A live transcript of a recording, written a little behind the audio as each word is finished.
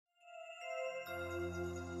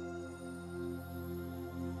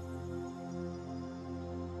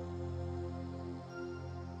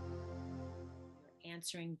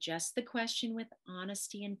Answering just the question with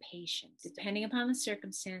honesty and patience. Depending upon the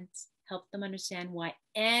circumstance, help them understand why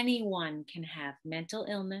anyone can have mental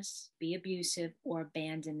illness, be abusive, or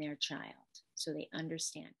abandon their child, so they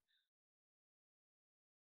understand.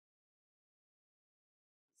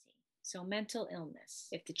 So mental illness.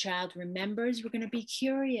 If the child remembers, we're going to be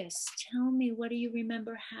curious. Tell me, what do you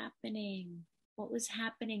remember happening? What was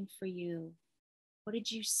happening for you? What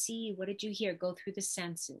did you see? What did you hear? Go through the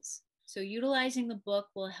senses. So utilizing the book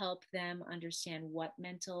will help them understand what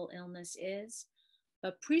mental illness is.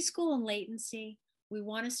 But preschool and latency, we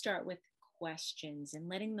want to start with questions and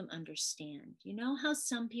letting them understand. You know how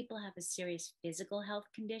some people have a serious physical health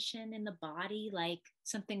condition in the body, like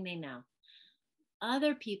something they know?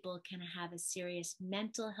 Other people can have a serious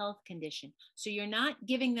mental health condition. So you're not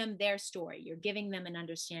giving them their story. You're giving them an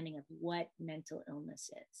understanding of what mental illness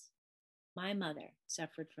is. My mother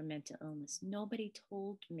suffered from mental illness. Nobody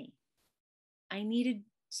told me. I needed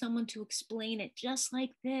someone to explain it just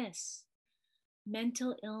like this.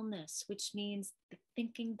 Mental illness, which means the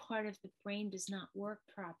thinking part of the brain does not work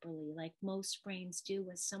properly like most brains do.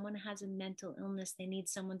 When someone has a mental illness, they need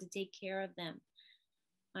someone to take care of them.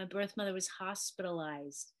 My birth mother was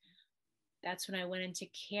hospitalized. That's when I went into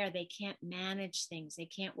care. They can't manage things. They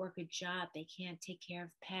can't work a job. They can't take care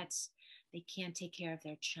of pets. They can't take care of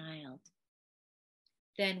their child.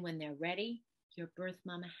 Then when they're ready, your birth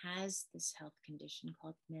mama has this health condition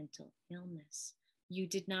called mental illness. You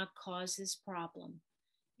did not cause this problem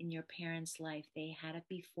in your parents' life. They had it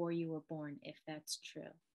before you were born, if that's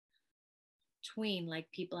true. Tween, like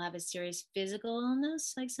people have a serious physical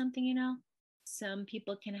illness, like something, you know. Some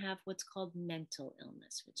people can have what's called mental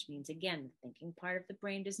illness, which means, again, the thinking part of the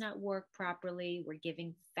brain does not work properly. We're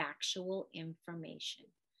giving factual information.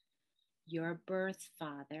 Your birth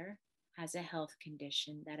father has a health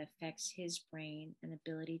condition that affects his brain and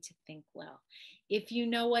ability to think well, if you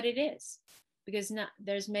know what it is, because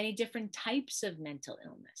there's many different types of mental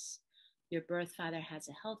illness. Your birth father has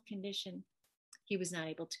a health condition. He was not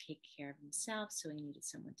able to take care of himself, so he needed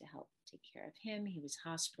someone to help take care of him. He was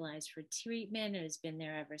hospitalized for treatment and has been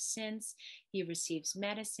there ever since. He receives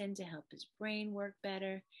medicine to help his brain work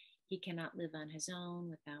better. He cannot live on his own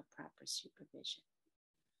without proper supervision.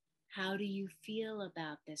 How do you feel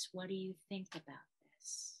about this? What do you think about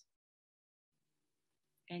this?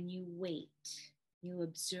 And you wait. You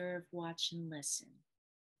observe, watch, and listen.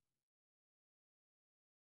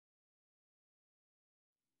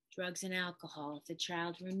 Drugs and alcohol. If the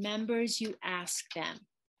child remembers, you ask them.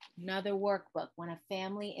 Another workbook when a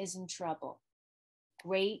family is in trouble.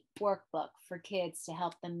 Great workbook for kids to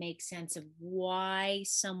help them make sense of why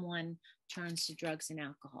someone turns to drugs and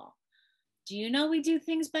alcohol. Do you know we do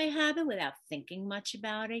things by habit without thinking much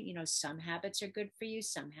about it? You know, some habits are good for you,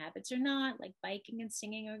 some habits are not, like biking and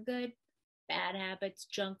singing are good. Bad habits,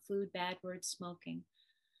 junk food, bad words, smoking.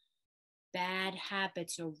 Bad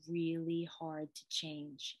habits are really hard to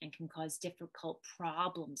change and can cause difficult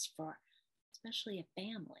problems for especially a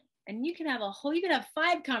family. And you can have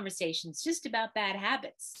 5 conversations just about bad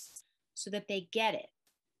habits so that they get it.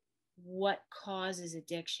 What causes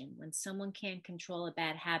addiction? When someone can't control a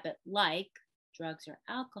bad habit like drugs or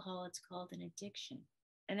alcohol, it's called an addiction.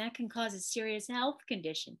 And that can cause a serious health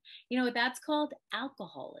condition. You know what that's called?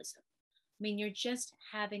 Alcoholism. I mean, you're just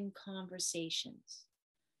having conversations.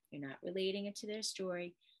 You're not relating it to their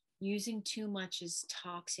story. Using too much is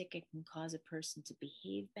toxic. It can cause a person to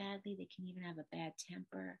behave badly. They can even have a bad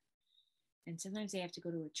temper. And sometimes they have to go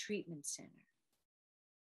to a treatment center.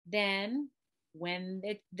 Then, when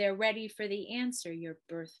they're ready for the answer, your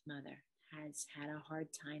birth mother has had a hard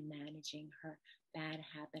time managing her bad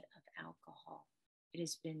habit of alcohol. It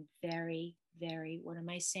has been very, very, what am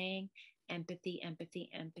I saying? Empathy, empathy,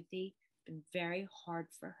 empathy. It's been very hard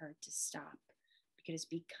for her to stop because it's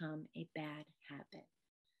become a bad habit.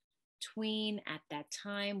 Tween, at that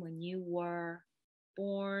time when you were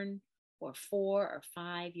born, or 4 or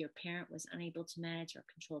 5, your parent was unable to manage or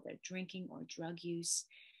control their drinking or drug use.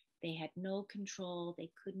 They had no control.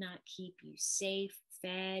 They could not keep you safe,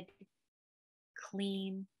 fed,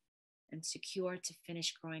 clean, and secure to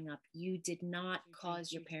finish growing up. You did not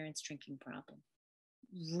cause your parents' drinking problem.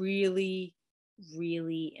 Really,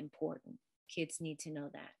 really important. Kids need to know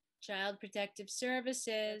that. Child Protective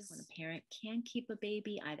Services. When a parent can keep a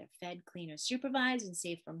baby either fed, clean, or supervised and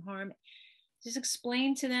safe from harm, just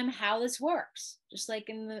explain to them how this works, just like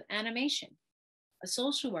in the animation. A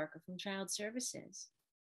social worker from Child Services.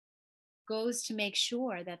 goes to make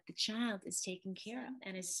sure that the child is taken care of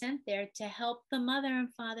and is sent there to help the mother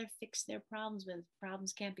and father fix their problems. But if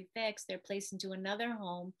problems can't be fixed, they're placed into another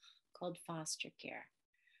home called foster care.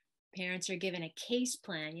 Parents are given a case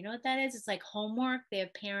plan. You know what that is? It's like homework. They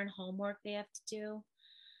have parent homework they have to do.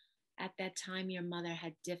 At that time, your mother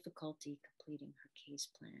had difficulty completing her case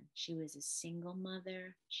plan. She was a single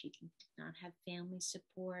mother. She did not have family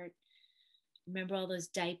support. Remember all those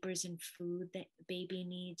diapers and food that the baby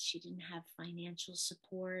needs? She didn't have financial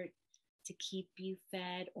support to keep you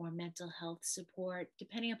fed or mental health support,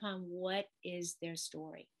 depending upon what is their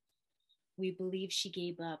story. We believe she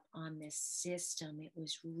gave up on this system. It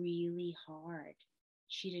was really hard.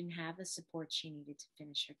 She didn't have the support she needed to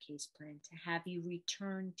finish her case plan, to have you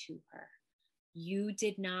return to her. You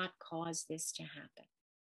did not cause this to happen.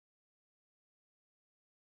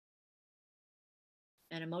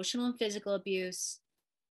 And emotional and physical abuse,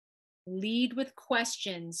 lead with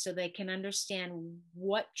questions so they can understand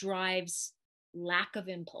what drives lack of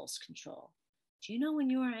impulse control. Do you know when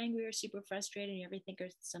you are angry or super frustrated and you ever think, or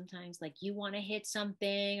sometimes like you want to hit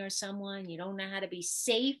something or someone, you don't know how to be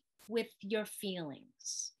safe with your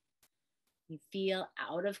feelings? You feel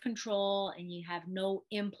out of control and you have no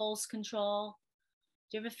impulse control.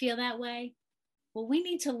 Do you ever feel that way? Well, we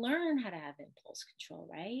need to learn how to have impulse control,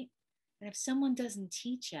 right? And if someone doesn't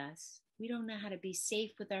teach us, we don't know how to be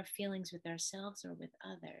safe with our feelings with ourselves or with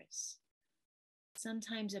others.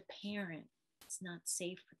 Sometimes a parent is not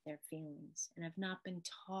safe with their feelings and have not been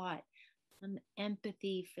taught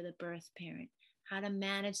empathy for the birth parent, how to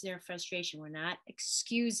manage their frustration. We're not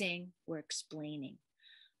excusing, we're explaining.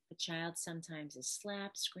 A child sometimes is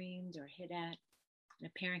slapped, screamed, or hit at. And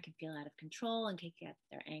a parent can feel out of control and can get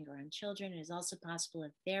their anger on children. It is also possible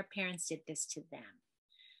if their parents did this to them.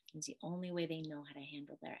 It's the only way they know how to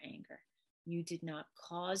handle their anger. You did not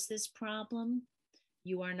cause this problem.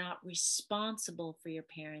 You are not responsible for your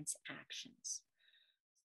parents' actions.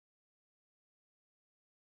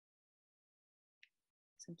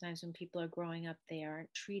 Sometimes when people are growing up, they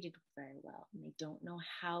aren't treated very well and they don't know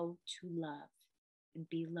how to love and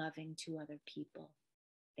be loving to other people.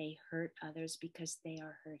 They hurt others because they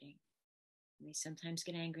are hurting. And they sometimes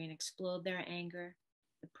get angry and explode their anger.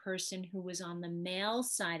 The person who was on the male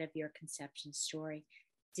side of your conception story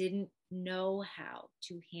didn't know how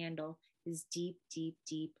to handle his deep, deep,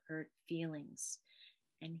 deep hurt feelings.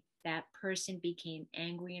 And that person became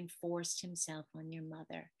angry and forced himself on your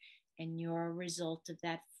mother. And you're a result of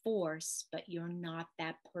that force, but you're not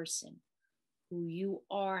that person. Who you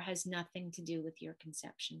are has nothing to do with your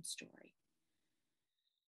conception story.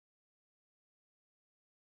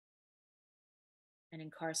 And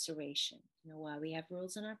incarceration. You know why we have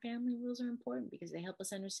rules in our family? Rules are important because they help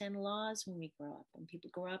us understand laws when we grow up. When people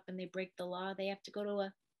grow up and they break the law, they have to go to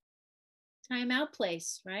a timeout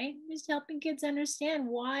place, right? Just helping kids understand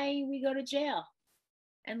why we go to jail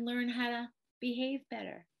and learn how to behave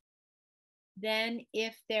better. Then,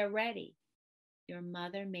 if they're ready, your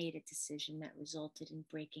mother made a decision that resulted in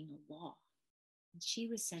breaking a law. And she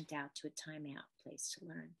was sent out to a timeout place to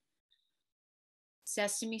learn.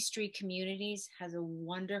 Sesame Street Communities has a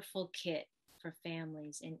wonderful kit for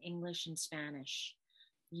families in English and Spanish.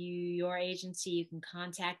 Your agency, you can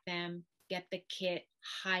contact them, get the kit,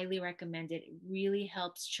 highly recommended. It really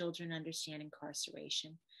helps children understand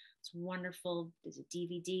incarceration. It's wonderful. There's a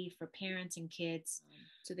DVD for parents and kids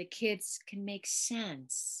so the kids can make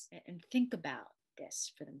sense and think about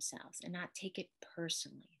this for themselves and not take it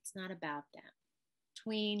personally. It's not about them.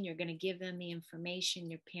 You're going to give them the information.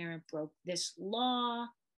 Your parent broke this law.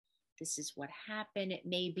 This is what happened. It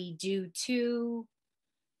may be due to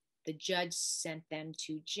the judge sent them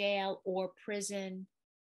to jail or prison.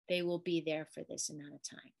 They will be there for this amount of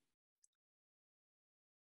time.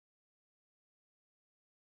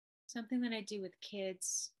 Something that I do with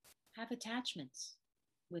kids, have attachments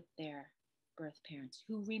with their birth parents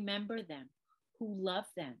who remember them, who love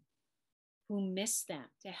them, who miss them,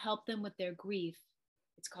 to help them with their grief.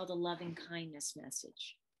 It's called a loving kindness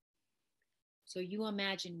message. So you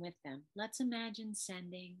imagine with them. Let's imagine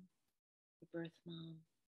sending the birth mom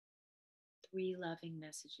 3 loving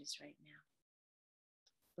messages right now.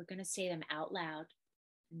 We're going to say them out loud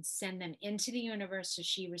and send them into the universe so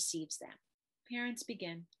she receives them. Parents,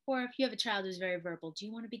 begin. Or if you have a child who's very verbal, do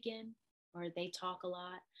you want to begin? Or they talk a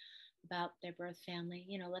lot about their birth family.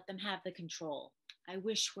 Let them have the control. I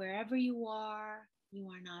wish wherever you are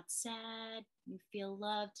not sad, you feel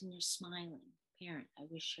loved, and you're smiling. Parent, I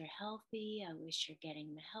wish you're healthy. I wish you're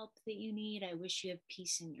getting the help that you need. I wish you have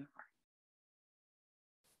peace in your heart.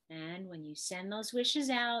 And when you send those wishes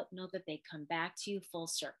out, know that they come back to you full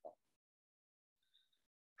circle.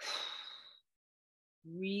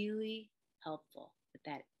 Really helpful with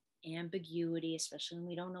that ambiguity, especially when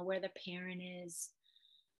we don't know where the parent is.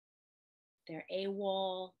 They're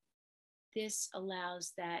AWOL. This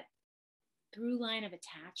allows that through line of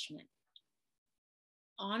attachment,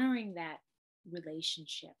 honoring that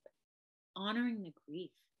relationship, honoring the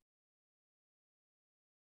grief.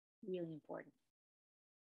 Really important.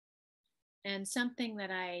 And something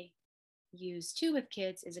that I use too with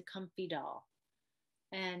kids is a comfy doll.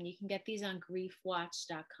 And you can get these on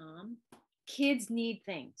griefwatch.com. Kids need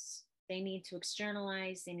things. They need to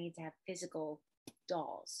externalize, they need to have physical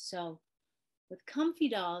dolls. So with comfy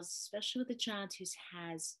dolls, especially with a child who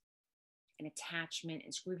has an attachment,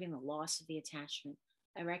 is grieving the loss of the attachment,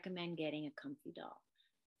 I recommend getting a comfy doll.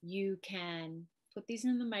 You can put these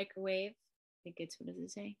in the microwave. I think it's, what does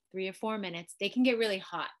it say? 3 or 4 minutes. They can get really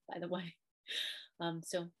hot, by the way.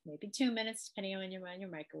 So maybe 2 minutes, depending on when you're on your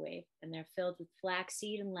microwave. And they're filled with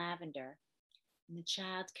flaxseed and lavender. And the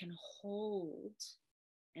child can hold,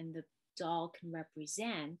 and the doll can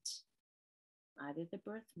represent either the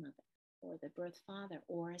birth mother or the birth father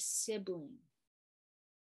or a sibling,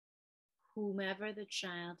 whomever the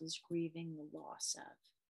child is grieving the loss of.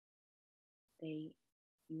 They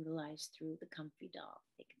utilize through the comfy doll.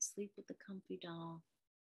 They can sleep with the comfy doll.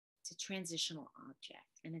 It's a transitional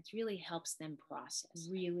object, and it really helps them process.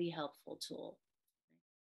 Really helpful tool.